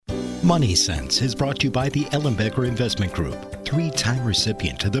Money Sense is brought to you by the Ellenbecker Investment Group, three-time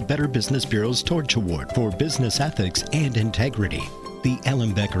recipient of the Better Business Bureau's Torch Award for Business Ethics and Integrity. The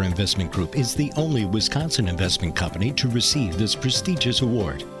Ellenbecker Investment Group is the only Wisconsin investment company to receive this prestigious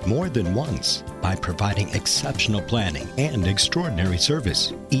award more than once by providing exceptional planning and extraordinary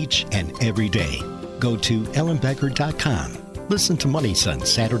service each and every day. Go to ellenbecker.com. Listen to Money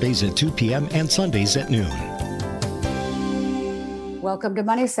Sense Saturdays at 2 p.m. and Sundays at noon. Welcome to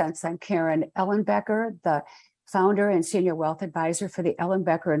Money Sense. I'm Karen Ellenbecker, the founder and senior wealth advisor for the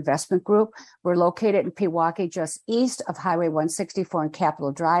Ellenbecker Investment Group. We're located in Pewaukee, just east of Highway 164 and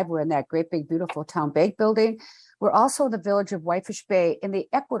Capitol Drive. We're in that great big beautiful town bank building. We're also in the village of Whitefish Bay in the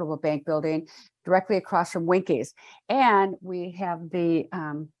Equitable Bank building, directly across from Winkies. And we have the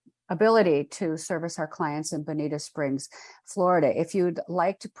ability to service our clients in Bonita Springs, Florida. If you'd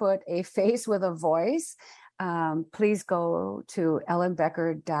like to put a face with a voice, please go to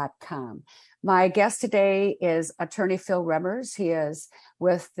ellenbecker.com. My guest today is attorney Phil Remmers. He is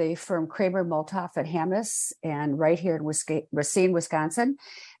with the firm Cramer, Multhauf Hammes, and right here in Racine, Wisconsin.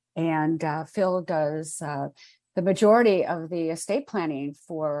 And Phil does the majority of the estate planning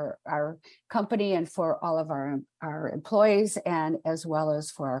for our company and for all of our employees, and as well as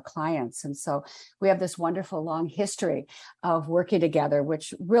for our clients. And so we have this wonderful long history of working together,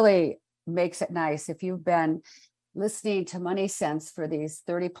 which really makes it nice. If you've been listening to Money Sense for these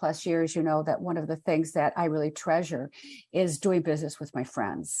 30 plus years, you know that one of the things that I really treasure is doing business with my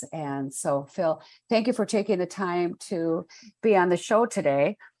friends. And so, Phil, thank you for taking the time to be on the show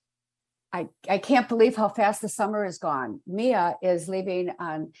today. I can't believe how fast the summer is gone. Mia is leaving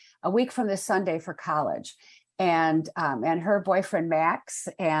on a week from this Sunday for college, and her boyfriend Max,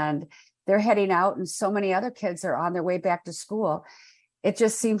 and they're heading out, and so many other kids are on their way back to school. It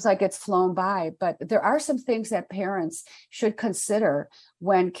just seems like it's flown by, but there are some things that parents should consider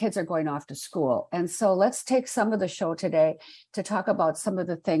when kids are going off to school. And so let's take some of the show today to talk about some of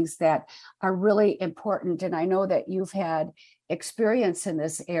the things that are really important. And I know that you've had experience in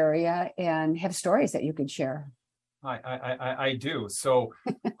this area and have stories that you can share. I do. So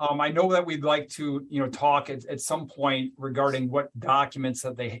I know that we'd like to, talk at some point regarding what documents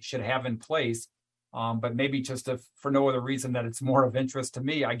that they should have in place. But maybe just for no other reason that it's more of interest to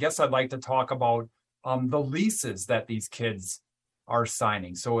me, I guess I'd like to talk about the leases that these kids are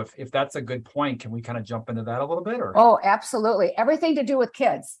signing. So if that's a good point, can we kind of jump into that a little bit? Or? Oh, absolutely. Everything to do with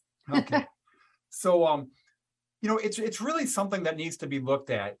kids. Okay. So, it's really something that needs to be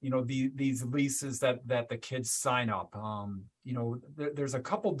looked at, these leases that the kids sign up. There's a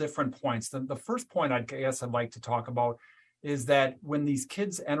couple different points. The first point I guess I'd like to talk about is that when these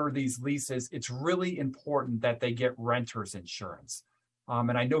kids enter these leases, it's really important that they get renter's insurance.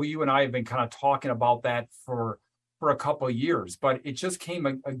 And I know you and I have been kind of talking about that for a couple of years, but it just came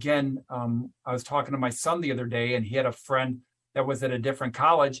again. I was talking to my son the other day, and he had a friend that was at a different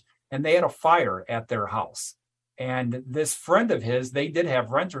college, and they had a fire at their house. And this friend of his, they did have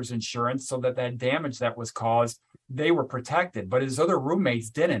renter's insurance, so that damage that was caused, they were protected, but his other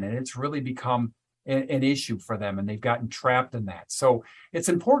roommates didn't. And it's really become an issue for them, and they've gotten trapped in that. So it's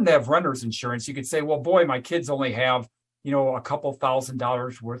important to have renter's insurance. You could say, well, boy, my kids only have, a couple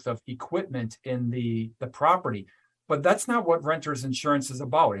 $1,000s worth of equipment in the property, but that's not what renter's insurance is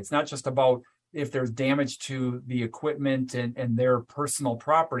about. It's not just about if there's damage to the equipment and their personal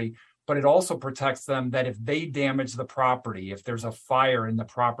property, but it also protects them that if they damage the property, if there's a fire and the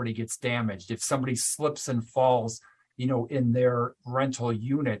property gets damaged, if somebody slips and falls, in their rental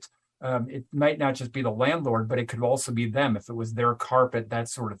unit, it might not just be the landlord, but it could also be them if it was their carpet, that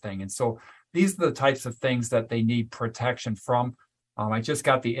sort of thing. And so these are the types of things that they need protection from. I just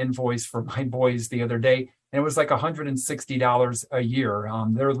got the invoice for my boys the other day, and it was like $160 a year.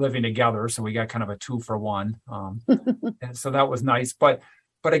 They're living together, so we got kind of a 2-for-1. And so that was nice. But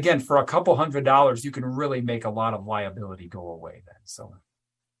again, for a couple $100, you can really make a lot of liability go away then. So.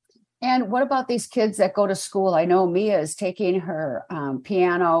 And what about these kids that go to school? I know Mia is taking her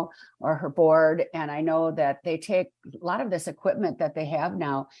piano or her board, and I know that they take a lot of this equipment that they have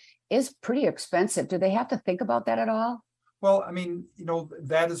now is pretty expensive. Do they have to think about that at all? Well, I mean,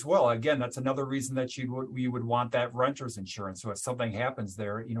 that as well. Again, that's another reason that you would want that renter's insurance. So if something happens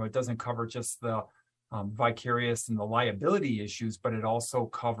there, it doesn't cover just the vicarious and the liability issues, but it also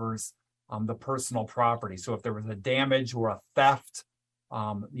covers the personal property. So if there was a damage or a theft,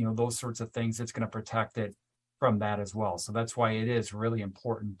 those sorts of things, it's going to protect it from that as well. So that's why it is really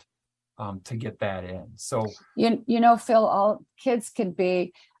important to get that in. So, Phil, all kids can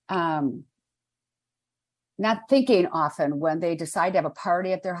be not thinking often when they decide to have a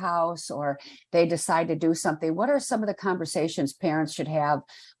party at their house or they decide to do something? What are some of the conversations parents should have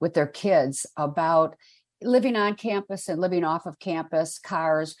with their kids about living on campus and living off of campus,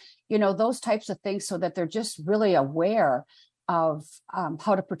 cars, those types of things, so that they're just really aware of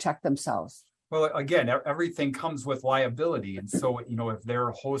how to protect themselves? Well, again, everything comes with liability. And so, if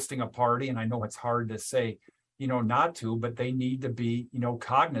they're hosting a party, and I know it's hard to say, not to, but they need to be,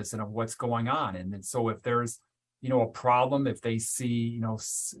 cognizant of what's going on. And then, so if there's, a problem, if they see,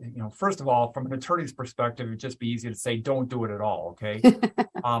 first of all, from an attorney's perspective, it'd just be easy to say, don't do it at all. Okay.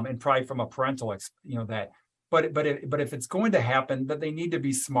 And probably from a parental, that, but if it's going to happen, that they need to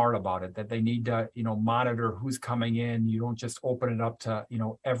be smart about it, that they need to, monitor who's coming in. You don't just open it up to,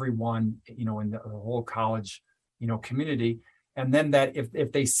 everyone, in the whole college, community. And then that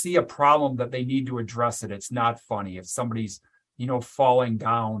if they see a problem, that they need to address it. It's not funny. If somebody's, falling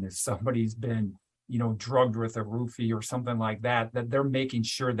down, if somebody's been, drugged with a roofie or something like that, that they're making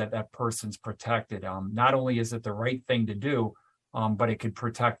sure that that person's protected. Not only is it the right thing to do, but it could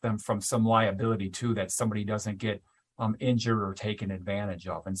protect them from some liability too, that somebody doesn't get injured or taken advantage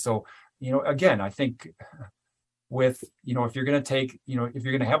of. And so, again, I think with, if you're going to take, if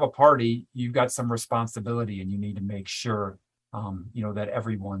you're going to have a party, you've got some responsibility, and you need to make sure, that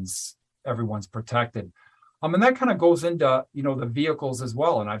everyone's protected. And that kind of goes into, the vehicles as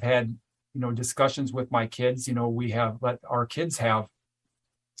well. And I've had, discussions with my kids. We have let our kids have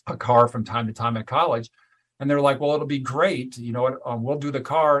a car from time to time at college. And they're like, well, it'll be great. We'll do the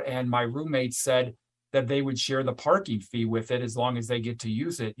car. And my roommate said that they would share the parking fee with it as long as they get to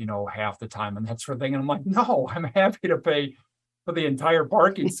use it, half the time and that sort of thing. And I'm like, no, I'm happy to pay for the entire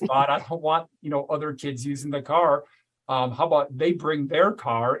parking spot. I don't want, other kids using the car. How about they bring their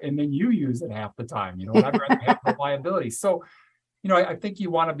car and then you use it half the time, and I'd rather have the liability. So, I think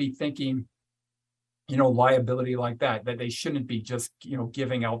you want to be thinking, liability like that they shouldn't be just,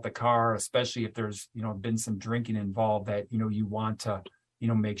 giving out the car, especially if there's, been some drinking involved, that, you want to,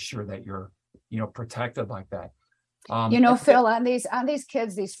 make sure that you're, protected like that. Phil, on these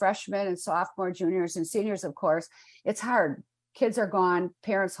kids, these freshmen and sophomore, juniors and seniors, of course, it's hard. Kids are gone.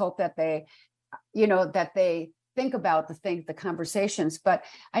 Parents hope that they think about the conversations. But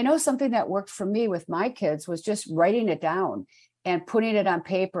I know something that worked for me with my kids was just writing it down and putting it on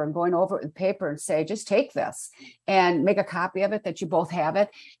paper and going over it with paper and say, just take this and make a copy of it, that you both have it.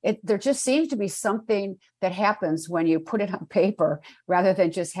 There just seems to be something that happens when you put it on paper rather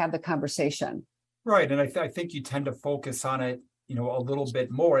than just have the conversation. Right. And I think you tend to focus on it, a little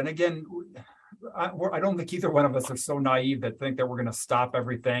bit more. And again, I don't think either one of us are so naive that think that we're going to stop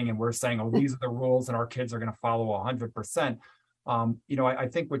everything and we're saying, oh, these are the rules and our kids are going to follow 100%. I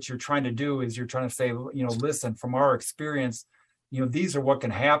think what you're trying to do is you're trying to say, listen, from our experience, these are what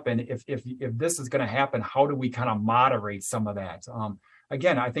can happen. If this is going to happen, how do we kind of moderate some of that?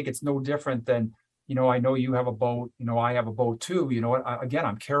 Again, I think it's no different than, I know you have a boat, I have a boat too. Again,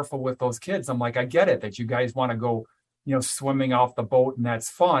 I'm careful with those kids. I'm like, I get it that you guys want to go, swimming off the boat, and that's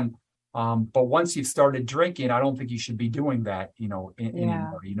fun. But once you've started drinking, I don't think you should be doing that,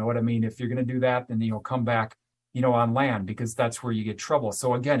 anymore. You know what I mean? If you're going to do that, then, come back, on land, because that's where you get trouble.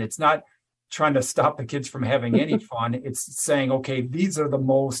 So again, it's not trying to stop the kids from having any fun. It's saying, okay, these are the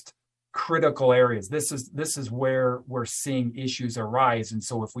most critical areas. This is where we're seeing issues arise. And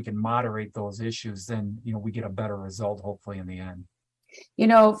so if we can moderate those issues, then, we get a better result, hopefully, in the end.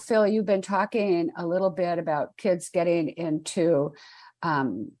 Phil, you've been talking a little bit about kids getting into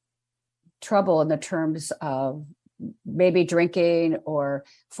trouble in the terms of maybe drinking or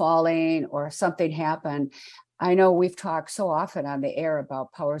falling or something happened. I know we've talked so often on the air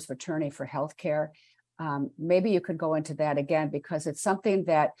about powers of attorney for healthcare. Maybe you could go into that again, because it's something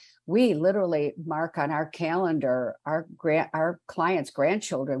that we literally mark on our calendar, our clients'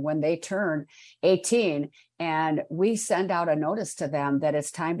 grandchildren, when they turn 18, and we send out a notice to them that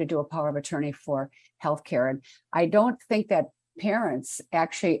it's time to do a power of attorney for healthcare. And I don't think that parents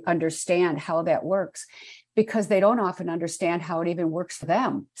actually understand how that works, because they don't often understand how it even works for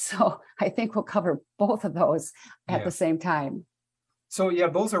them. So I think we'll cover both of those at the same time. So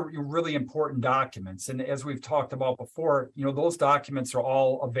those are really important documents. And as we've talked about before, those documents are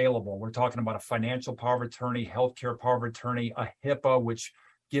all available. We're talking about a financial power of attorney, healthcare power of attorney, a HIPAA, which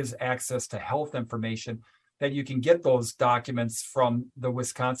gives access to health information, that you can get those documents from the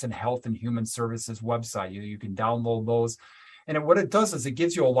Wisconsin Health and Human Services website. You can download those. And what it does is it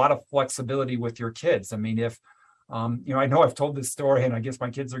gives you a lot of flexibility with your kids. I mean, if, I know I've told this story, and I guess my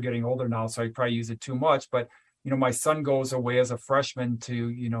kids are getting older now, so I probably use it too much, but, my son goes away as a freshman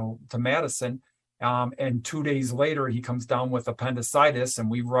to Madison, And 2 days later, he comes down with appendicitis, and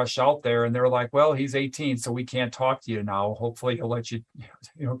we rush out there, and they're like, well, he's 18, so we can't talk to you now. Hopefully he'll let you,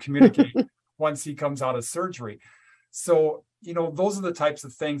 communicate once he comes out of surgery. So, those are the types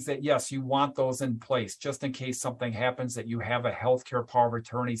of things that, yes, you want those in place just in case something happens, that you have a healthcare power of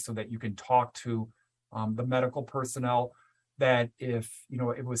attorney so that you can talk to the medical personnel, that if,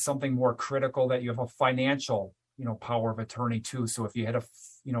 it was something more critical, that you have a financial, power of attorney too. So if you had to,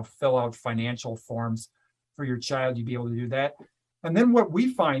 fill out financial forms for your child, you'd be able to do that. And then what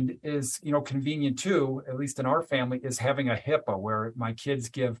we find is, convenient too, at least in our family, is having a HIPAA where my kids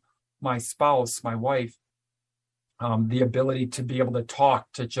give my spouse, my wife, the ability to be able to talk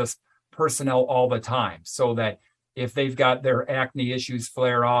to just personnel all the time, so that if they've got their acne issues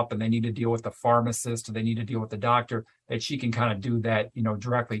flare up and they need to deal with the pharmacist or they need to deal with the doctor, that she can kind of do that,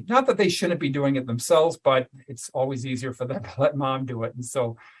 directly. Not that they shouldn't be doing it themselves, but it's always easier for them to let mom do it. And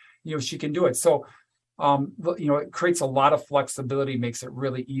so, she can do it. So, it creates a lot of flexibility, makes it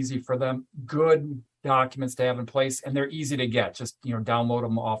really easy for them. Good documents to have in place, and they're easy to get. Just, download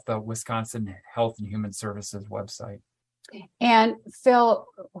them off the Wisconsin Health and Human Services website. And Phil,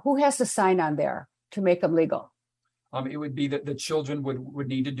 who has to sign on there to make them legal? It would be that the children would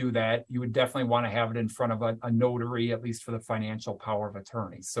need to do that. You would definitely want to have it in front of a notary, at least for the financial power of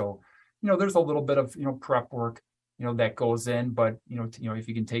attorney. So, there's a little bit of, prep work, that goes in, but, if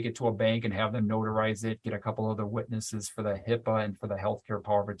you can take it to a bank and have them notarize it, get a couple other witnesses for the HIPAA and for the healthcare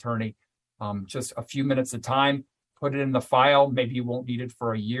power of attorney, just a few minutes of time, put it in the file. Maybe you won't need it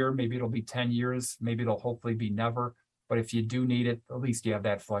for a year. Maybe it'll be 10 years. Maybe it'll hopefully be never. But if you do need it, at least you have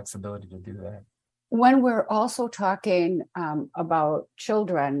that flexibility to do that. When we're also talking about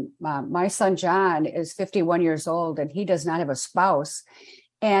children, my son John is 51 years old and he does not have a spouse,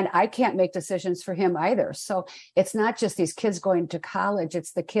 and I can't make decisions for him either. So it's not just these kids going to college,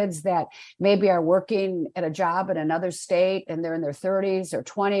 it's the kids that maybe are working at a job in another state and they're in their 30s or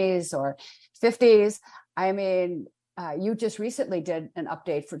 20s or 50s. I mean, you just recently did an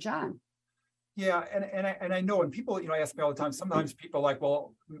update for John. Yeah, and I know, and people, ask me all the time, sometimes people are like,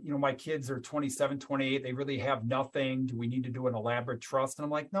 well, my kids are 27, 28, they really have nothing. Do we need to do an elaborate trust? And I'm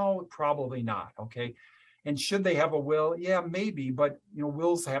like, no, probably not. Okay. And should they have a will? Yeah, maybe, but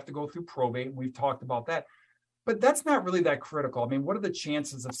wills have to go through probate, and we've talked about that. But that's not really that critical. I mean, what are the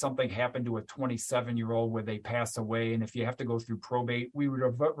chances of something happen to a 27-year-old where they pass away? And if you have to go through probate, we would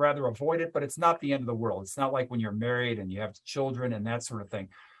rather avoid it, but it's not the end of the world. It's not like when you're married and you have children and that sort of thing.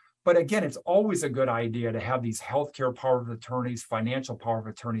 But again, it's always a good idea to have these healthcare power of attorneys, financial power of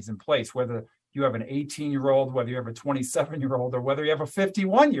attorneys in place, whether you have an 18-year-old, whether you have a 27-year-old, or whether you have a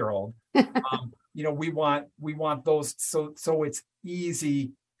 51-year-old. We want those so it's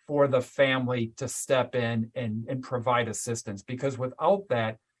easy for the family to step in and provide assistance. Because without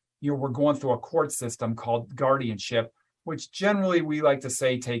that, we're going through a court system called guardianship, which generally we like to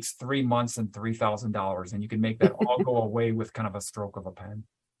say takes 3 months and $3,000, and you can make that all go away with kind of a stroke of a pen.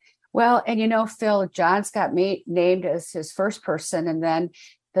 Well, and Phil, John's got me named as his first person, and then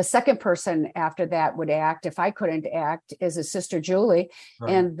the second person after that would act, if I couldn't act, is his sister Julie,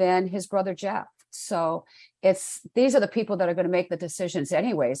 right, and then his brother Jeff. So these are the people that are going to make the decisions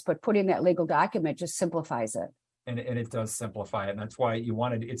anyways, but putting that legal document just simplifies it. And it does simplify it. And that's why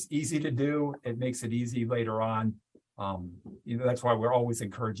it's easy to do. It makes it easy later on. That's why we're always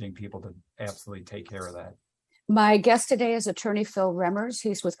encouraging people to absolutely take care of that. My guest today is attorney Phil Remmers.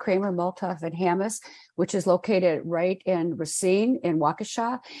 He's with Cramer, Multhauf Hammes, which is located right in Racine in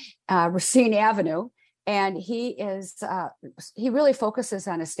Waukesha, Racine Avenue. And he really focuses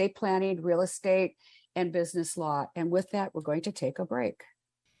on estate planning, real estate, and business law. And with that, we're going to take a break.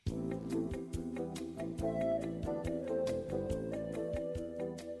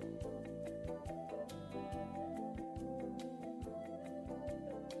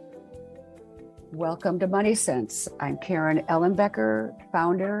 Welcome to Money Sense. I'm Karen Ellenbecker,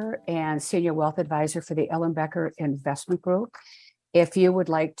 founder and senior wealth advisor for the Ellenbecker Investment Group. If you would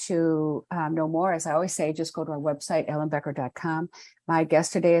like to know more, as I always say, just go to our website, ellenbecker.com. My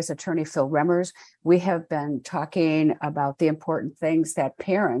guest today is attorney Phil Remmers. We have been talking about the important things that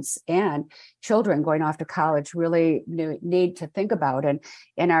parents and children going off to college really need to think about. And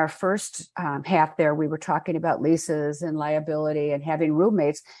in our first half there, we were talking about leases and liability and having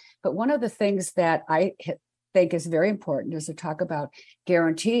roommates. But one of the things that I think is very important is to talk about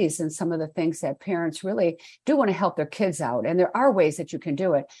guarantees and some of the things that parents really do want to help their kids out. And there are ways that you can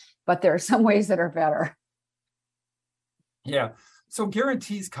do it, but there are some ways that are better. Yeah. So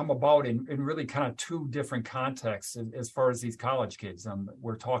guarantees come about in really kind of two different contexts as far as these college kids.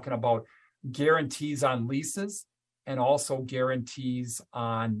 We're talking about guarantees on leases, and also guarantees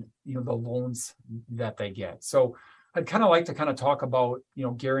on, the loans that they get. So I'd kind of like to kind of talk about,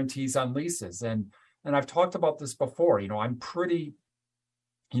 guarantees on leases. And I've talked about this before. I'm pretty,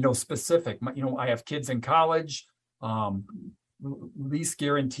 specific. I have kids in college. Lease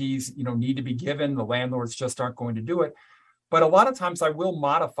guarantees, need to be given. The landlords just aren't going to do it. But a lot of times I will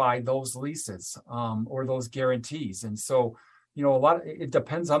modify those leases or those guarantees. And so, it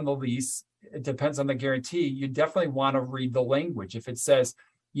depends on the lease. It depends on the guarantee. You definitely want to read the language. If it says,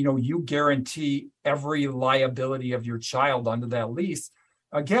 you guarantee every liability of your child under that lease,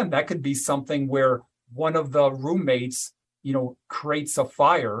 again, that could be something where one of the roommates, creates a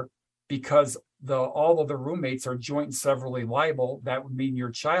fire because all of the roommates are joint and severally liable. That would mean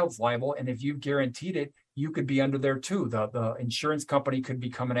your child's liable. And if you've guaranteed it, you could be under there too. The insurance company could be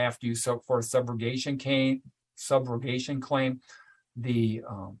coming after you for a subrogation claim. The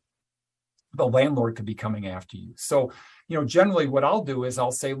landlord could be coming after you. So, generally what I'll do is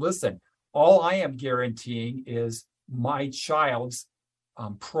I'll say, listen, all I am guaranteeing is my child's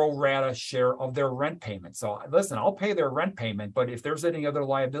pro rata share of their rent payment. So listen, I'll pay their rent payment, but if there's any other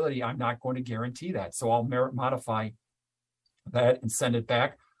liability, I'm not going to guarantee that. So I'll modify that and send it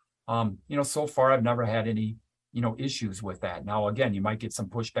back. So far I've never had any, issues with that. Now, again, you might get some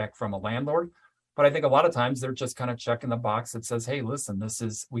pushback from a landlord, but I think a lot of times they're just kind of checking the box that says, hey, listen,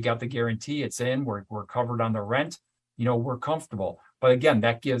 we got the guarantee, it's in, we're covered on the rent, we're comfortable. But again,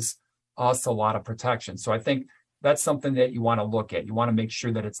 that gives us a lot of protection. So I think that's something that you want to look at. You want to make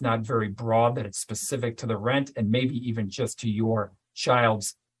sure that it's not very broad, that it's specific to the rent and maybe even just to your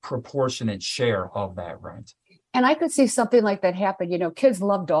child's proportionate share of that rent. And I could see something like that happen. Kids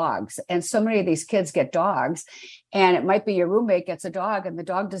love dogs, and so many of these kids get dogs, and it might be your roommate gets a dog and the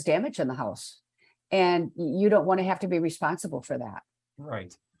dog does damage in the house. And you don't want to have to be responsible for that.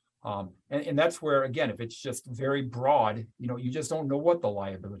 Right. And that's where, again, if it's just very broad, you just don't know what the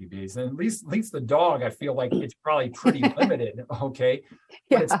liability is. And at least the dog, I feel like it's probably pretty limited. Okay.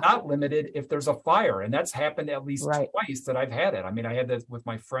 But It's not limited if there's a fire. And that's happened at least twice that I've had it. I mean, I had that with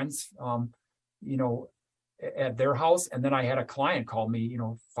my friends, at their house. And then I had a client call me,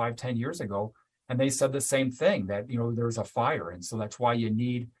 5-10 years ago, and they said the same thing, that, there's a fire. And so that's why you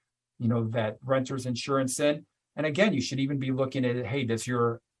need, that renter's insurance in. And again, you should even be looking at it. Hey, does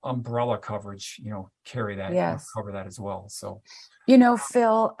your umbrella coverage, carry that, cover that as well? So,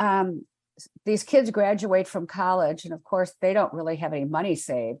 Phil, these kids graduate from college, and of course they don't really have any money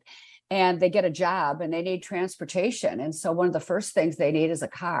saved, and they get a job and they need transportation. And so one of the first things they need is a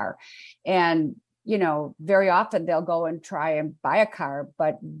car. And very often they'll go and try and buy a car,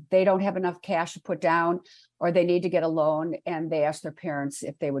 but they don't have enough cash to put down, or they need to get a loan, and they ask their parents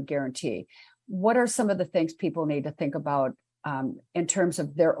if they would guarantee. What are some of the things people need to think about in terms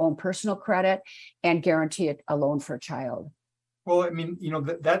of their own personal credit and guarantee a loan for a child? Well, I mean,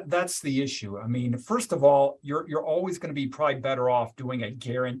 that's the issue. I mean, first of all, you're always going to be probably better off doing a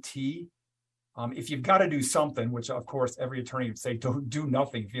guarantee. If you've got to do something, which of course every attorney would say, don't do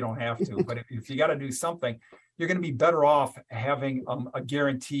nothing if you don't have to. But if you got to do something, you're going to be better off having a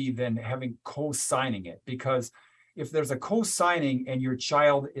guarantee than having co-signing it. Because if there's a co-signing and your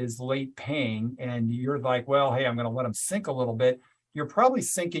child is late paying and you're like, well, hey, I'm going to let them sink a little bit, you're probably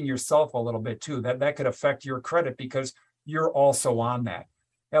sinking yourself a little bit too. That could affect your credit because you're also on that.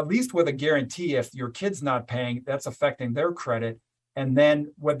 At least with a guarantee, if your kid's not paying, that's affecting their credit. And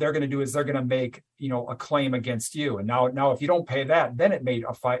then what they're going to do is they're going to make, a claim against you. And now if you don't pay that, then it may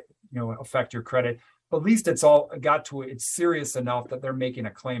affect your credit. But at least it's serious enough that they're making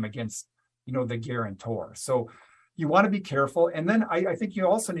a claim against, the guarantor. So you want to be careful. And then I think you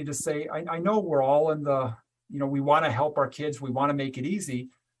also need to say, I know we're all in the, we want to help our kids. We want to make it easy.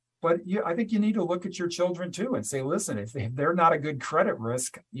 But I think you need to look at your children too and say, listen, if they're not a good credit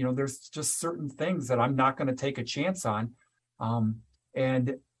risk, there's just certain things that I'm not going to take a chance on.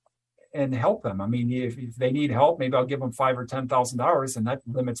 And help them. I mean, if they need help, maybe I'll give them $5,000 or $10,000, and that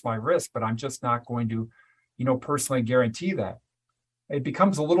limits my risk. But I'm just not going to, personally guarantee that. It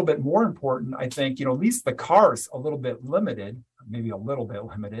becomes a little bit more important, I think. At least the car's a little bit limited, maybe a little bit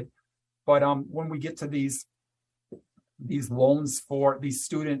limited. But when we get to these loans for these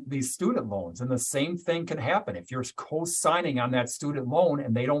student loans, and the same thing can happen if you're co-signing on that student loan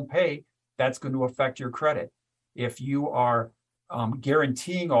and they don't pay. That's going to affect your credit. If you are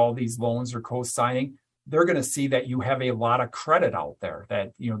guaranteeing all these loans or co-signing, they're going to see that you have a lot of credit out there,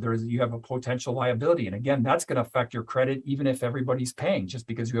 that you have a potential liability. And again, that's going to affect your credit, even if everybody's paying, just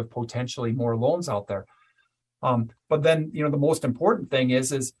because you have potentially more loans out there. But then, the most important thing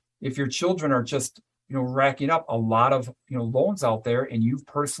is if your children are just, racking up a lot of, loans out there, and you've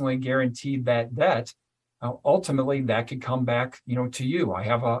personally guaranteed that debt, ultimately that could come back, to you. I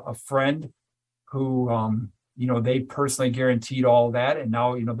have a friend who, they personally guaranteed all that. And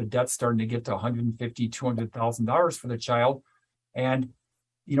now, the debt's starting to get to $150,000, $200,000 for the child. And,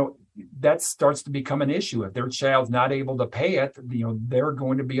 that starts to become an issue. If their child's not able to pay it, they're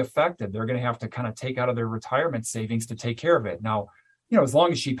going to be affected. They're going to have to kind of take out of their retirement savings to take care of it. Now, as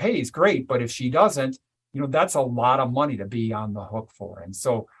long as she pays, great. But if she doesn't, that's a lot of money to be on the hook for. And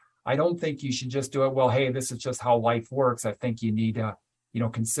so I don't think you should just do it. Well, hey, this is just how life works. I think you need to,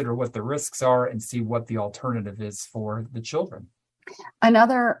 consider what the risks are and see what the alternative is for the children.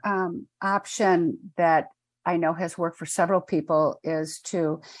 Another option that I know has worked for several people is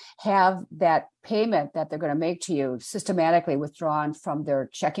to have that payment that they're going to make to you systematically withdrawn from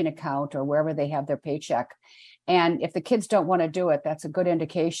their checking account or wherever they have their paycheck. And if the kids don't want to do it, that's a good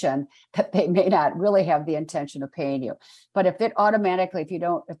indication that they may not really have the intention of paying you. But if it automatically,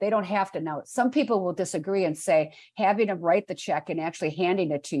 if they don't have to know, some people will disagree and say having them write the check and actually handing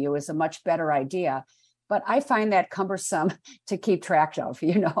it to you is a much better idea. But I find that cumbersome to keep track of,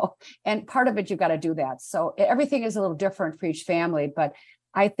 and part of it, you've got to do that. So everything is a little different for each family. But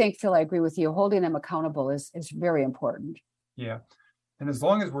I think, Phil, I agree with you. Holding them accountable is very important. Yeah. And as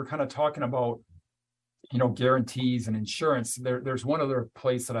long as we're kind of talking about, guarantees and insurance, there's one other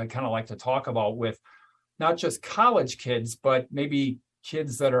place that I kind of like to talk about with not just college kids, but maybe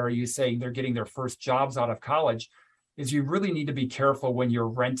kids that are, you say they're getting their first jobs out of college, is you really need to be careful when you're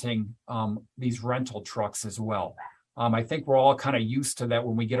renting these rental trucks as well. I think we're all kind of used to that.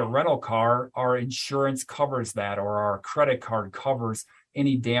 When we get a rental car, our insurance covers that, or our credit card covers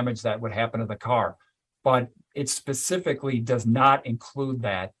any damage that would happen to the car. But it specifically does not include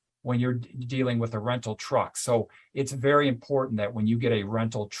that when you're dealing with a rental truck. So it's very important that when you get a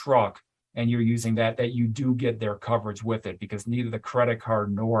rental truck and you're using that you do get their coverage with it, because neither the credit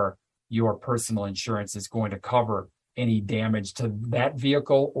card nor your personal insurance is going to cover any damage to that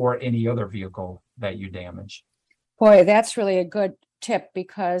vehicle or any other vehicle that you damage. Boy, that's really a good tip,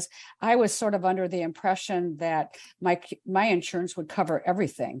 because I was sort of under the impression that my insurance would cover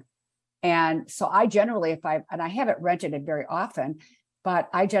everything. And so I generally, and I haven't rented it very often,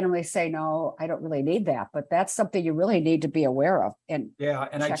 but I generally say, no, I don't really need that. But that's something you really need to be aware of. And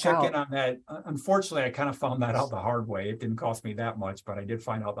I check in on that. Unfortunately, I kind of found that out the hard way. It didn't cost me that much, but I did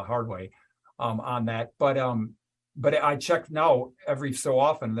find out the hard way on that. But I check now every so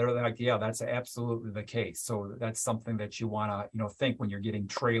often. They're like, yeah, that's absolutely the case. So that's something that you want to, think when you're getting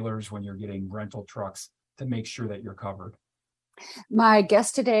trailers, when you're getting rental trucks, to make sure that you're covered. My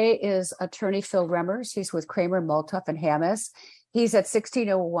guest today is attorney Phil Remmers. He's with Cramer, Multhauf Hammes. He's at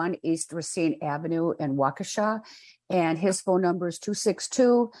 1601 East Racine Avenue in Waukesha, and his phone number is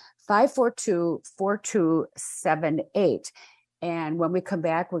 262-542-4278. And when we come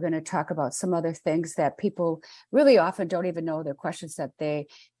back, we're going to talk about some other things that people really often don't even know. They're questions that they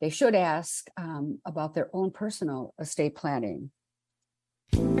should ask about their own personal estate planning.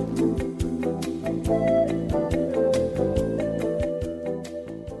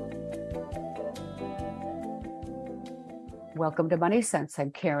 Welcome to Money Sense.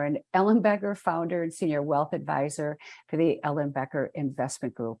 I'm Karen Ellenbecker, founder and senior wealth advisor for the Ellenbecker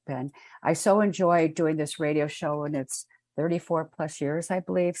Investment Group. And I so enjoy doing this radio show, and it's 34 plus years, I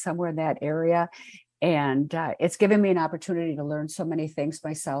believe, somewhere in that area. And it's given me an opportunity to learn so many things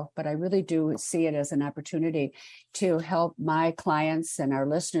myself, but I really do see it as an opportunity to help my clients and our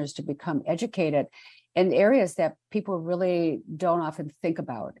listeners to become educated in areas that people really don't often think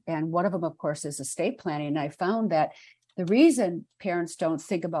about. And one of them, of course, is estate planning. And I found that the reason parents don't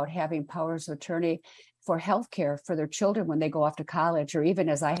think about having powers of attorney for healthcare for their children when they go off to college, or even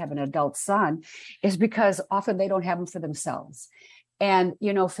as I have an adult son, is because often they don't have them for themselves. And,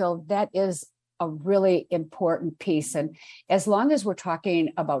 Phil, that is a really important piece. And as long as we're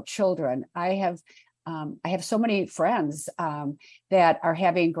talking about children, I have so many friends that are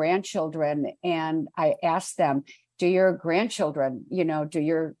having grandchildren, and I ask them, do your grandchildren,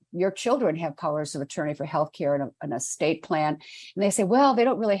 do your children have powers of attorney for healthcare and an estate plan? And they say, well, they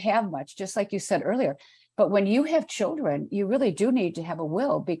don't really have much, just like you said earlier. But when you have children, you really do need to have a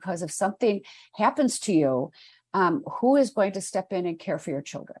will, because if something happens to you, who is going to step in and care for your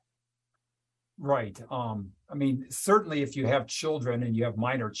children? Right. Certainly if you have children and you have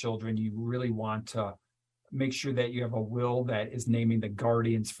minor children, you really want to make sure that you have a will that is naming the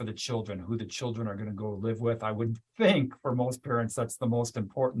guardians for the children, who the children are going to go live with. I would think for most parents, that's the most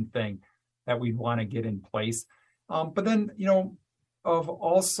important thing that we'd want to get in place. But then, of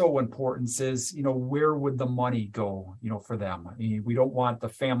also importance is, where would the money go, for them? I mean, we don't want the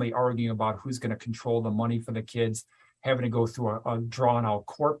family arguing about who's going to control the money for the kids, having to go through a drawn out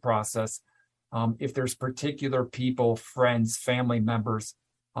court process. if there's particular people, friends, family members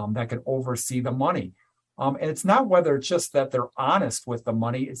that can oversee the money. And it's not whether it's just that they're honest with the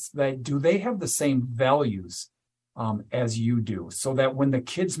money, it's that do they have the same values as you do, so that when the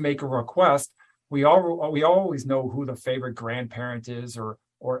kids make a request, we always know who the favorite grandparent is, or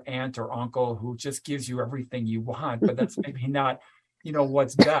aunt or uncle who just gives you everything you want, but that's maybe not,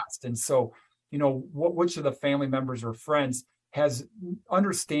 what's best. And so, which of the family members or friends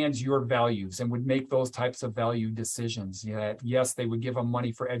understands your values and would make those types of value decisions. Yes, they would give them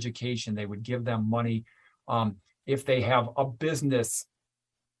money for education. They would give them money if they have a business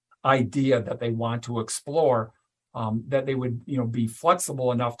idea that they want to explore, that they would, be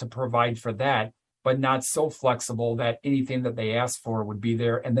flexible enough to provide for that, but not so flexible that anything that they ask for would be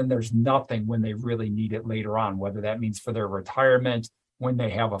there. And then there's nothing when they really need it later on, whether that means for their retirement, when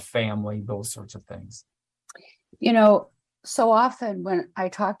they have a family, those sorts of things. So often when I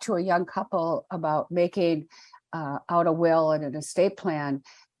talk to a young couple about making out a will and an estate plan,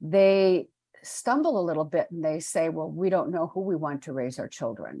 they stumble a little bit and they say, well, we don't know who we want to raise our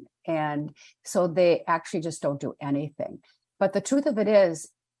children. And so they actually just don't do anything. But the truth of it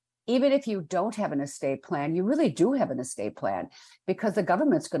is, even if you don't have an estate plan, you really do have an estate plan, because the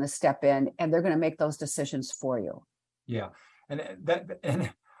government's going to step in and they're going to make those decisions for you. Yeah.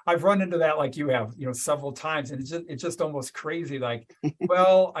 And I've run into that like you have, several times. And it's just almost crazy. Like,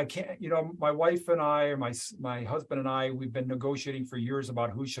 well, I can't, my wife and I, or my husband and I, we've been negotiating for years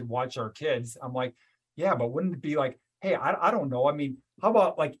about who should watch our kids. I'm like, yeah, but wouldn't it be like, hey, I don't know. I mean, how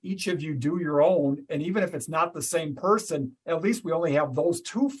about like each of you do your own? And even if it's not the same person, at least we only have those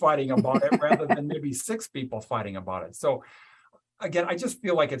two fighting about it rather than maybe 6 people fighting about it. So again, I just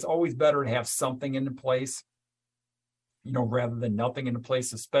feel like it's always better to have something into place, rather than nothing into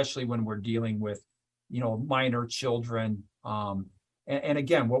place, especially when we're dealing with, minor children. And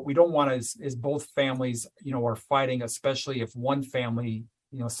again, what we don't want is both families, are fighting, especially if one family,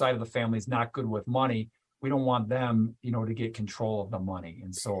 side of the family is not good with money. We don't want them, to get control of the money.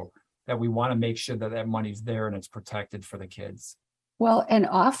 And so that we want to make sure that that money's there and it's protected for the kids. Well, and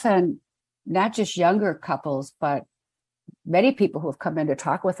often not just younger couples, but many people who have come in to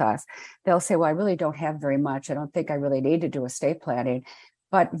talk with us, they'll say, well, I really don't have very much. I don't think I really need to do estate planning.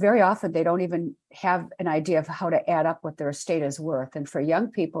 But very often they don't even have an idea of how to add up what their estate is worth. And for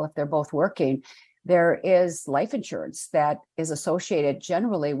young people, if they're both working, there is life insurance that is associated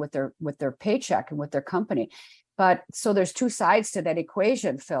generally with their paycheck and with their company. But so there's two sides to that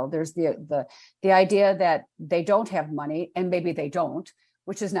equation, Phil. There's the idea that they don't have money, and maybe they don't,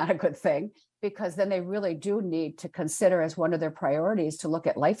 which is not a good thing, because then they really do need to consider as one of their priorities to look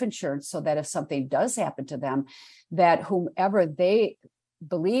at life insurance, so that if something does happen to them, that whomever they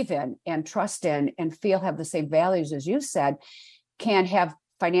believe in and trust in and feel have the same values as you said, can have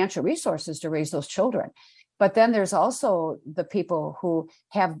financial resources to raise those children. But then there's also the people who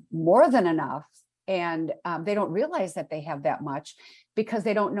have more than enough, and they don't realize that they have that much because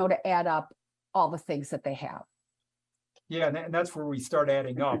they don't know to add up all the things that they have. Yeah, and that's where we start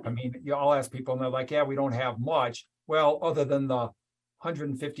adding up. I mean, I'll ask people and they're like, yeah, we don't have much. Well, other than the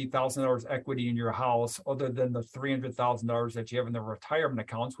 $150,000 equity in your house, other than the $300,000 that you have in the retirement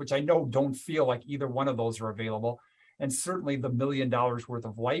accounts, which I know don't feel like either one of those are available. And certainly the $1 million worth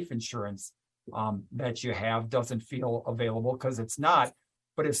of life insurance that you have doesn't feel available, because it's not.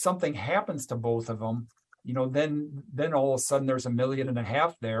 But if something happens to both of them, then all of a sudden there's $1.5 million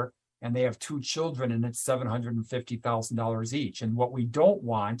there, and they have 2 children, and it's $750,000 each. And what we don't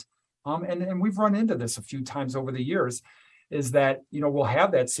want, and we've run into this a few times over the years, is that, we'll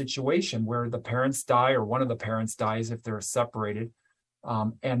have that situation where the parents die, or one of the parents dies if they're separated.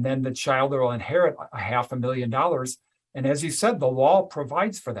 And then the child will inherit $500,000. And as you said, the law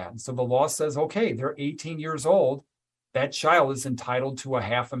provides for that. And so the law says, okay, they're 18 years old. That child is entitled to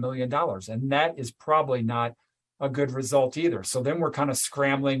 $500,000. And that is probably not a good result either. So then we're kind of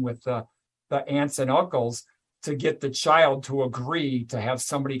scrambling with the aunts and uncles to get the child to agree to have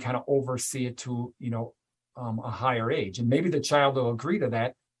somebody kind of oversee it to, a higher age. And maybe the child will agree to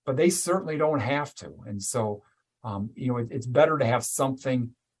that, but they certainly don't have to. And so, it's better to have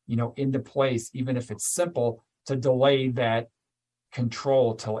something, into place, even if it's simple, to delay that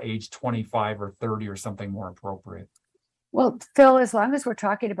control till age 25 or 30 or something more appropriate. Well, Phil, as long as we're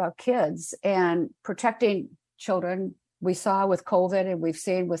talking about kids and protecting children, we saw with COVID, and we've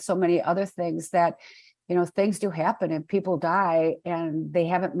seen with so many other things that, things do happen and people die and they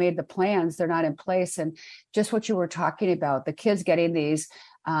haven't made the plans, they're not in place. And just what you were talking about, the kids getting these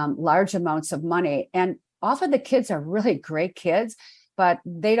large amounts of money. And often the kids are really great kids, but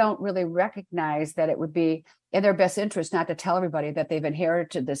they don't really recognize that it would be in their best interest not to tell everybody that they've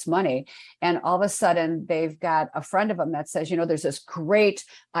inherited this money. And all of a sudden they've got a friend of them that says, there's this great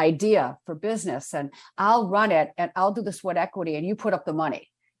idea for business and I'll run it and I'll do the sweat equity and you put up the money.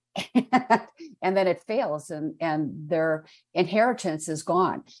 And then it fails and their inheritance is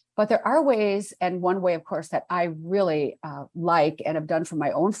gone. But there are ways, and one way, of course, that I really like and have done for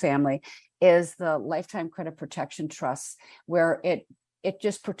my own family is the lifetime credit protection trusts, where it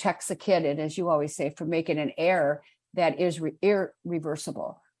just protects the kid, and as you always say, from making an error that is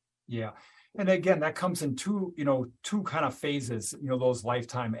irreversible. Yeah. And again, that comes in two kind of phases, those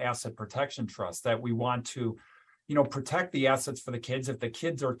lifetime asset protection trusts that we want to protect the assets for the kids. If the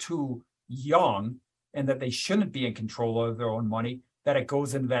kids are too young and that they shouldn't be in control of their own money, that it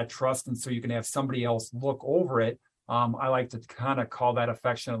goes into that trust. And so you can have somebody else look over it. I like to kind of call that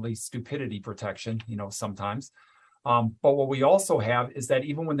affectionately stupidity protection, sometimes. But what we also have is that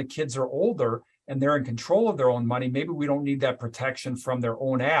even when the kids are older and they're in control of their own money, maybe we don't need that protection from their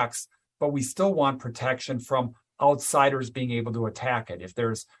own acts, but we still want protection from outsiders being able to attack it. If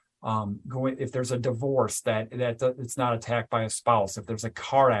there's if there's a divorce that it's not attacked by a spouse, if there's a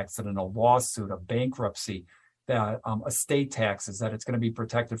car accident, a lawsuit, a bankruptcy, that estate taxes, that it's going to be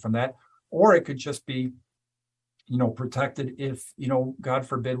protected from that. Or it could just be, protected if, God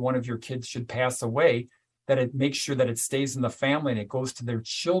forbid, one of your kids should pass away, that it makes sure that it stays in the family and it goes to their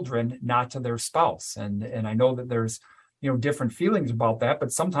children, not to their spouse. And I know that there's, different feelings about that,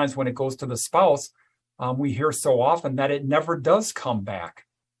 but sometimes when it goes to the spouse, we hear so often that it never does come back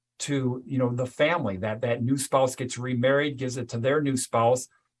to, the family, that new spouse gets remarried, gives it to their new spouse,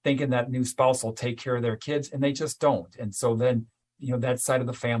 thinking that new spouse will take care of their kids, and they just don't. And so then, that side of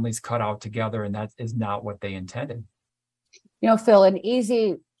the family's cut out together, and that is not what they intended. Phil, an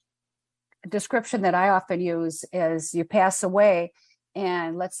easy description that I often use is you pass away,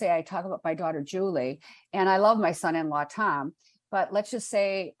 and let's say I talk about my daughter, Julie, and I love my son-in-law, Tom, but let's just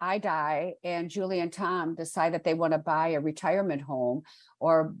say I die and Julie and Tom decide that they want to buy a retirement home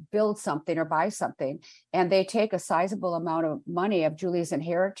or build something or buy something. And they take a sizable amount of money of Julie's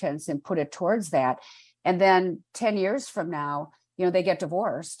inheritance and put it towards that. And then 10 years from now, they get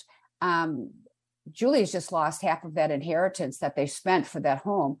divorced. Julie's just lost half of that inheritance that they spent for that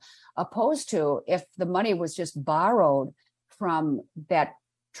home, opposed to if the money was just borrowed from that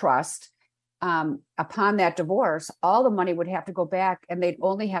trust. Upon that divorce, all the money would have to go back and they'd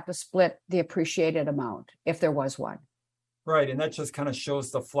only have to split the appreciated amount if there was one. Right. And that just kind of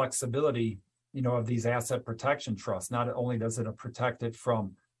shows the flexibility, of these asset protection trusts. Not only does it protect it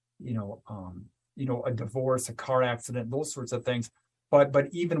from, a divorce, a car accident, those sorts of things, but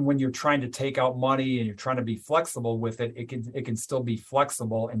even when you're trying to take out money and you're trying to be flexible with it, it can still be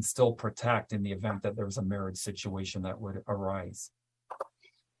flexible and still protect in the event that there's a marriage situation that would arise.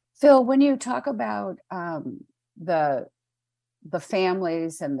 Phil, when you talk about the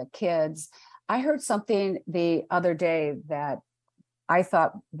families and the kids, I heard something the other day that I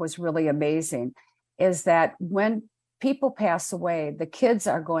thought was really amazing, is that when people pass away, the kids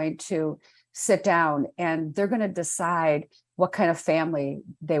are going to sit down and they're going to decide what kind of family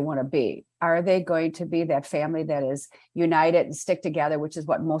they want to be. Are they going to be that family that is united and stick together, which is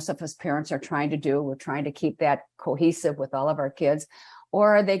what most of us parents are trying to do? We're trying to keep that cohesive with all of our kids.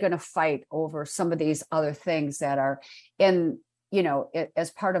 Or are they going to fight over some of these other things that are in,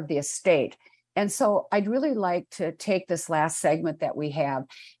 as part of the estate? And so I'd really like to take this last segment that we have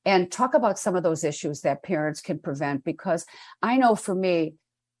and talk about some of those issues that parents can prevent, because I know for me,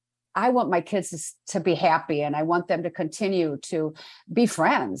 I want my kids to be happy and I want them to continue to be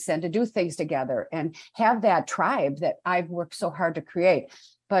friends and to do things together and have that tribe that I've worked so hard to create.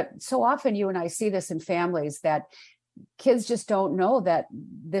 But so often you and I see this in families that kids just don't know that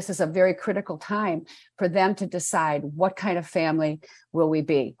this is a very critical time for them to decide what kind of family will we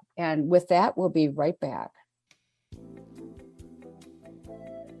be. And with that, we'll be right back.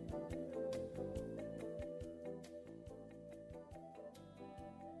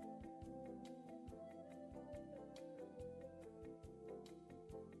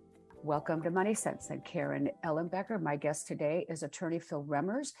 Welcome to Money Sense. I'm Karen Ellenbecker. My guest today is attorney Phil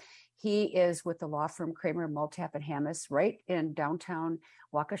Remmers. He is with the law firm Cramer, Multhauf Hammes, right in downtown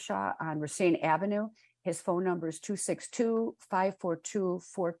Waukesha on Racine Avenue. His phone number is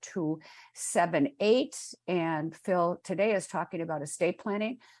 262-542-4278. And Phil today is talking about estate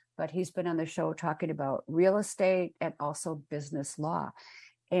planning, but he's been on the show talking about real estate and also business law.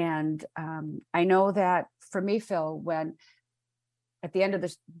 And I know that for me, Phil, when at the end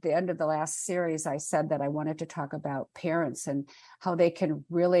of the last series, I said that I wanted to talk about parents and how they can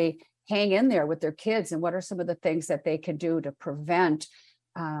really hang in there with their kids, and what are some of the things that they can do to prevent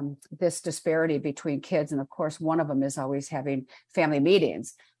this disparity between kids. And of course, one of them is always having family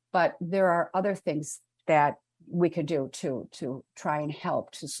meetings, but there are other things that we could do to try and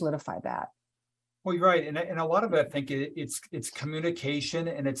help to solidify that. Well, you're right. And a lot of it, I think it's communication,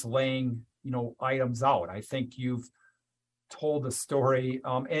 and it's laying, items out. I think you've told a story,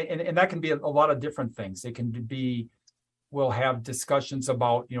 and that can be a lot of different things. It can be, we'll have discussions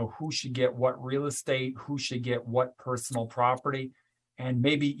about, who should get what real estate, who should get what personal property, and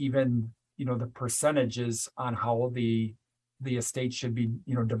maybe even, the percentages on how the estate should be,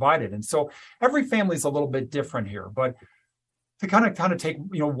 divided. And so every family is a little bit different here, but to kind of take,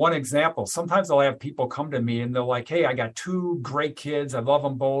 one example, sometimes I'll have people come to me and they're like, hey, I got two great kids. I love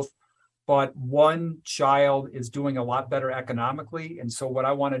them both, but one child is doing a lot better economically. And so what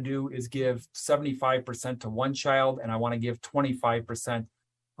I want to do is give 75% to one child, and I want to give 25%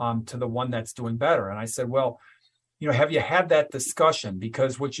 to the one that's doing better. And I said, well, have you had that discussion?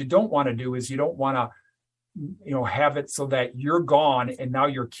 Because what you don't want to do is you don't want to, have it so that you're gone and now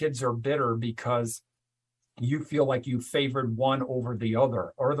your kids are bitter because you feel like you favored one over the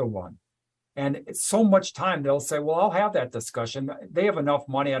other or the one. And it's so much time they'll say, well, I'll have that discussion. They have enough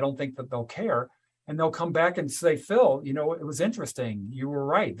money. I don't think that they'll care. And they'll come back and say, Phil, it was interesting. You were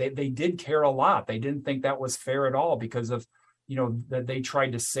right. They did care a lot. They didn't think that was fair at all because of, that they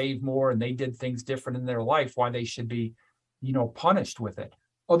tried to save more and they did things different in their life, why they should be, punished with it.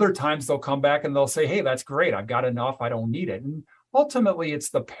 Other times they'll come back and they'll say, hey, that's great. I've got enough. I don't need it. And ultimately it's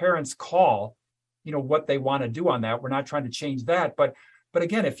the parents' call, what they want to do on that. We're not trying to change that. But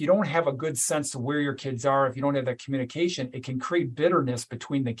again, if you don't have a good sense of where your kids are, if you don't have that communication, it can create bitterness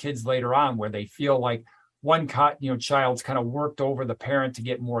between the kids later on, where they feel like one child's kind of worked over the parent to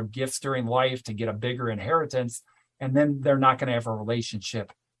get more gifts during life, to get a bigger inheritance, and then they're not going to have a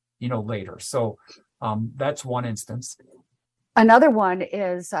relationship, later. So that's one instance. Another one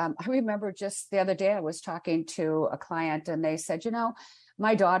is, I remember just the other day, I was talking to a client and they said,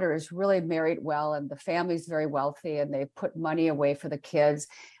 my daughter is really married well and the family's very wealthy and they put money away for the kids.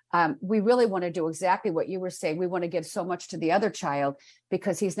 We really want to do exactly what you were saying. We want to give so much to the other child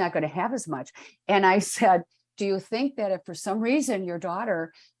because he's not going to have as much. And I said, do you think that if for some reason your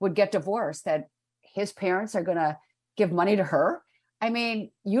daughter would get divorced, that his parents are going to give money to her? I mean,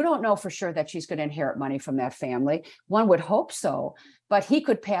 you don't know for sure that she's going to inherit money from that family. One would hope so, but he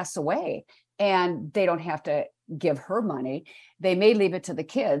could pass away and they don't have to give her money. They may leave it to the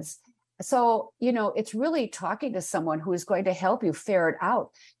kids. So, it's really talking to someone who is going to help you ferret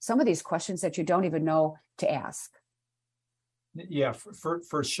out some of these questions that you don't even know to ask. Yeah,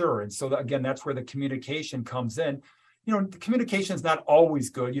 for sure. And so again, that's where the communication comes in. The communication is not always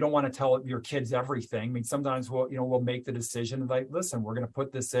good. You don't want to tell your kids everything. I mean, sometimes we'll make the decision like, listen, we're going to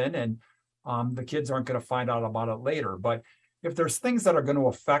put this in, and the kids aren't going to find out about it later. But if there's things that are going to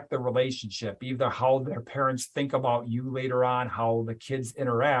affect the relationship, either how their parents think about you later on, how the kids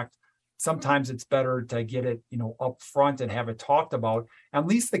interact, sometimes it's better to get it, up front and have it talked about. At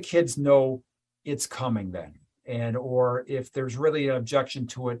least the kids know it's coming then. And, or if there's really an objection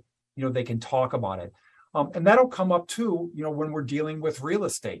to it, they can talk about it. And that'll come up too, when we're dealing with real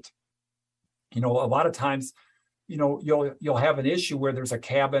estate. A lot of times, you'll have an issue where there's a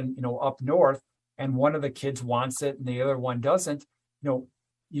cabin, up north, and one of the kids wants it and the other one doesn't.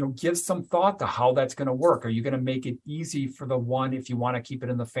 Give some thought to how that's going to work. Are you going to make it easy for the one, if you want to keep it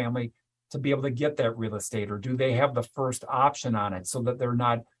in the family, to be able to get that real estate, or do they have the first option on it so that they're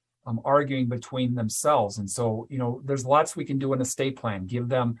not arguing between themselves? And so, there's lots we can do in estate plan. Give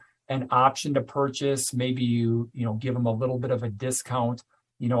them an option to purchase. Maybe you give them a little bit of a discount,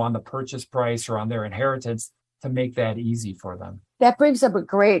 on the purchase price or on their inheritance to make that easy for them. That brings up a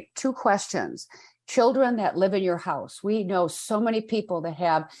great two questions. Children that live in your house. We know so many people that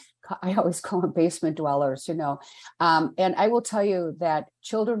have, I always call them basement dwellers, and I will tell you that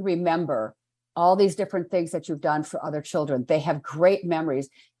children remember all these different things that you've done for other children. They have great memories.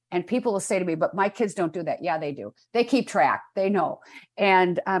 And people will say to me, but my kids don't do that. Yeah, they do. They keep track. They know.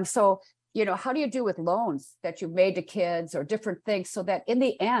 And so, how do you do with loans that you've made to kids or different things so that in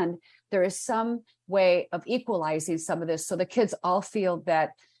the end, there is some way of equalizing some of this so the kids all feel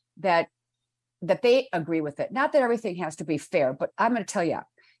that they agree with it. Not that everything has to be fair, but I'm going to tell you,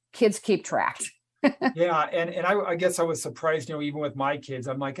 kids keep track. Yeah. And I guess I was surprised, even with my kids,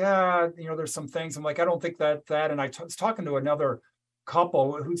 I'm like, there's some things I'm like, I don't think that. And I was talking to another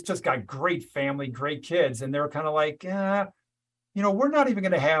couple who's just got great family, great kids. And they're kind of like, we're not even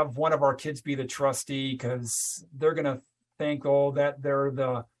going to have one of our kids be the trustee because they're going to think, that they're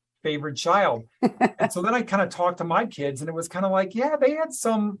the favored child. And so then I kind of talked to my kids and it was kind of like, yeah, they had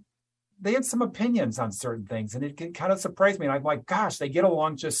some they had some opinions on certain things, and it kind of surprised me. And I'm like, gosh, they get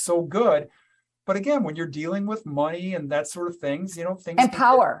along just so good. But again, when you're dealing with money and that sort of things, things and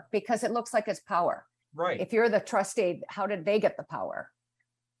power, because it looks like it's power. Right. If you're the trustee, how did they get the power?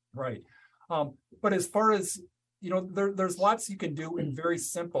 Right. But as far as, there's lots you can do and very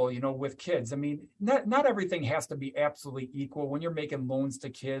simple, with kids. I mean, not everything has to be absolutely equal. When you're making loans to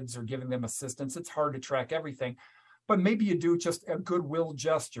kids or giving them assistance, it's hard to track everything. But maybe you do just a goodwill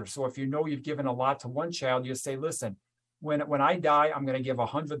gesture. So if you've given a lot to one child, you say, listen, when I die, I'm going to give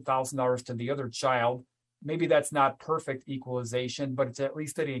 $100,000 to the other child. Maybe that's not perfect equalization, but it's at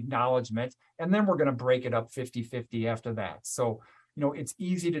least an acknowledgement. And then we're going to break it up 50-50 after that. So, it's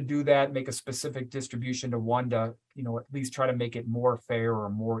easy to do that, make a specific distribution to one to, at least try to make it more fair or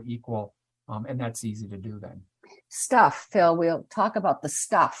more equal. And that's easy to do then. Stuff, Phil, we'll talk about the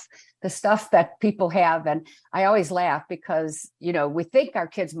stuff that people have. And I always laugh because, we think our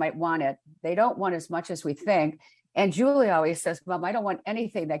kids might want it. They don't want as much as we think. And Julie always says, Mom, I don't want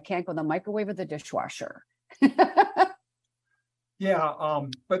anything that can't go in the microwave or the dishwasher. Yeah,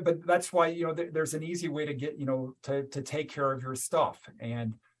 but that's why, there's an easy way to get, to take care of your stuff.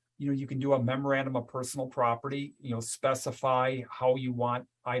 And, you can do a memorandum of personal property, specify how you want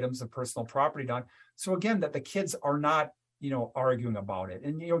items of personal property done. So again, that the kids are not, arguing about it.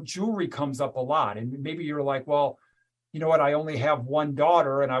 And, jewelry comes up a lot. And maybe you're like, well, you know what, I only have one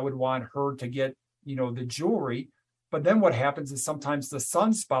daughter and I would want her to get, the jewelry. But then what happens is sometimes the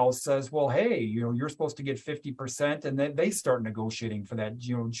son spouse says, well, hey, you're supposed to get 50%. And then they start negotiating for that,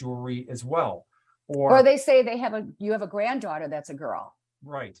 jewelry as well. Or they say you have a granddaughter that's a girl.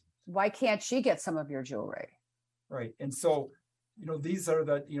 Right. Why can't she get some of your jewelry? Right. And so, these are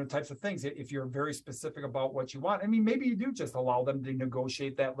the, types of things. If you're very specific about what you want, I mean, maybe you do just allow them to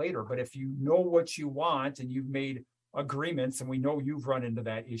negotiate that later. But if you know what you want and you've made agreements, and we know you've run into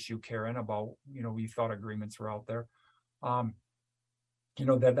that issue, Karen, about, we thought agreements were out there.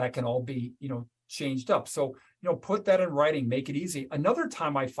 That can all be, changed up. So, put that in writing, make it easy. Another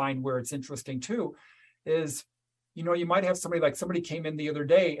time I find where it's interesting too is, you might have somebody came in the other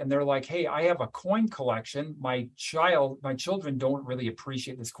day and they're like, hey, I have a coin collection. My children don't really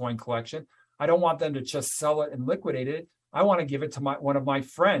appreciate this coin collection. I don't want them to just sell it and liquidate it. I want to give it to one of my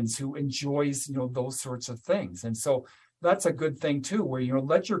friends who enjoys, those sorts of things. And so that's a good thing too, where,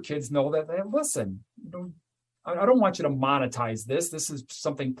 let your kids know that, hey, listen, I don't want you to monetize this. This is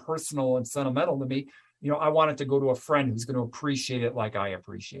something personal and sentimental to me. I want it to go to a friend who's going to appreciate it like I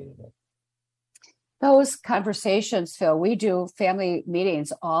appreciated it. Those conversations, Phil, we do family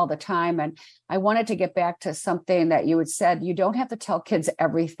meetings all the time. And I wanted to get back to something that you had said. You don't have to tell kids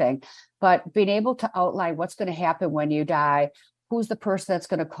everything, but being able to outline what's going to happen when you die, who's the person that's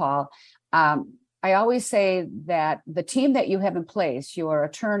going to call. I always say that the team that you have in place, your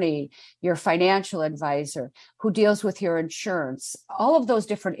attorney, your financial advisor, who deals with your insurance, all of those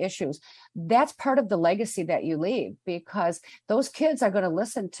different issues, that's part of the legacy that you leave, because those kids are going to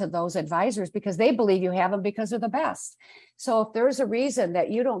listen to those advisors because they believe you have them because they're the best. So if there's a reason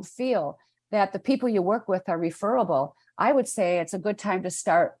that you don't feel that the people you work with are referable, I would say it's a good time to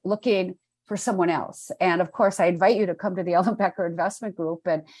start looking for someone else. And of course, I invite you to come to the Ellenbecker Investment Group,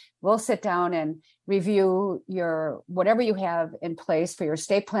 and we'll sit down and review your whatever you have in place for your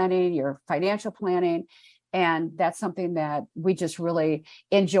estate planning, your financial planning. And that's something that we just really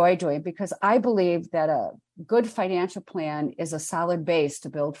enjoy doing, because I believe that a good financial plan is a solid base to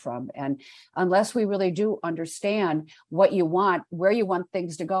build from. And unless we really do understand what you want, where you want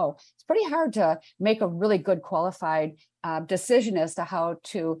things to go, it's pretty hard to make a really good qualified decision as to how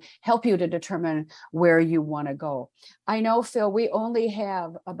to help you to determine where you want to go. I know, Phil, we only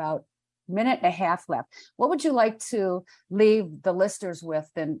have about a minute and a half left. What would you like to leave the listeners with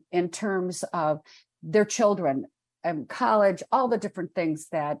in terms of their children and college, all the different things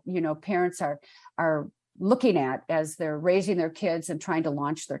that, parents are looking at as they're raising their kids and trying to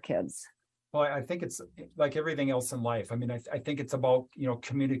launch their kids? Well, I think it's like everything else in life. I mean, I think it's about,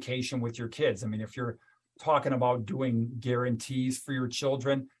 communication with your kids. I mean, if you're talking about doing guarantees for your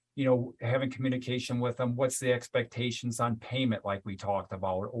children, having communication with them, what's the expectations on payment, like we talked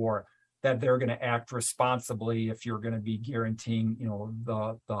about, or that they're going to act responsibly if you're going to be guaranteeing,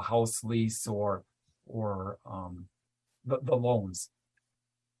 the house lease or the loans.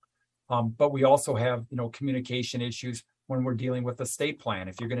 But we also have, communication issues when we're dealing with the estate plan.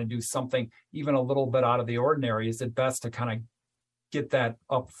 If you're going to do something even a little bit out of the ordinary, is it best to kind of get that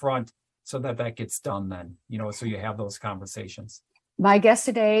up front so that gets done then, so you have those conversations. My guest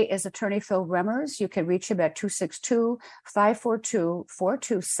today is attorney Phil Remmers. You can reach him at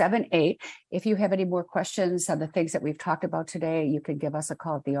 262-542-4278. If you have any more questions on the things that we've talked about today, you can give us a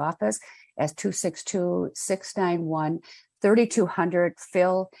call at the office at 262-691-3200.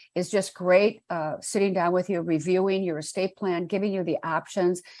 Phil is just great sitting down with you, reviewing your estate plan, giving you the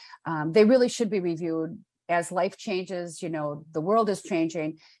options. They really should be reviewed as life changes. The world is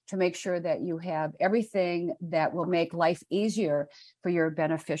changing, to make sure that you have everything that will make life easier for your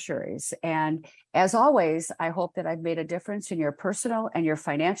beneficiaries. And as always, I hope that I've made a difference in your personal and your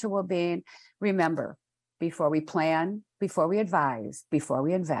financial well-being. Remember, before we plan, before we advise, before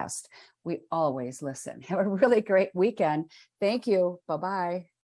we invest, we always listen. Have a really great weekend. Thank you. Bye-bye.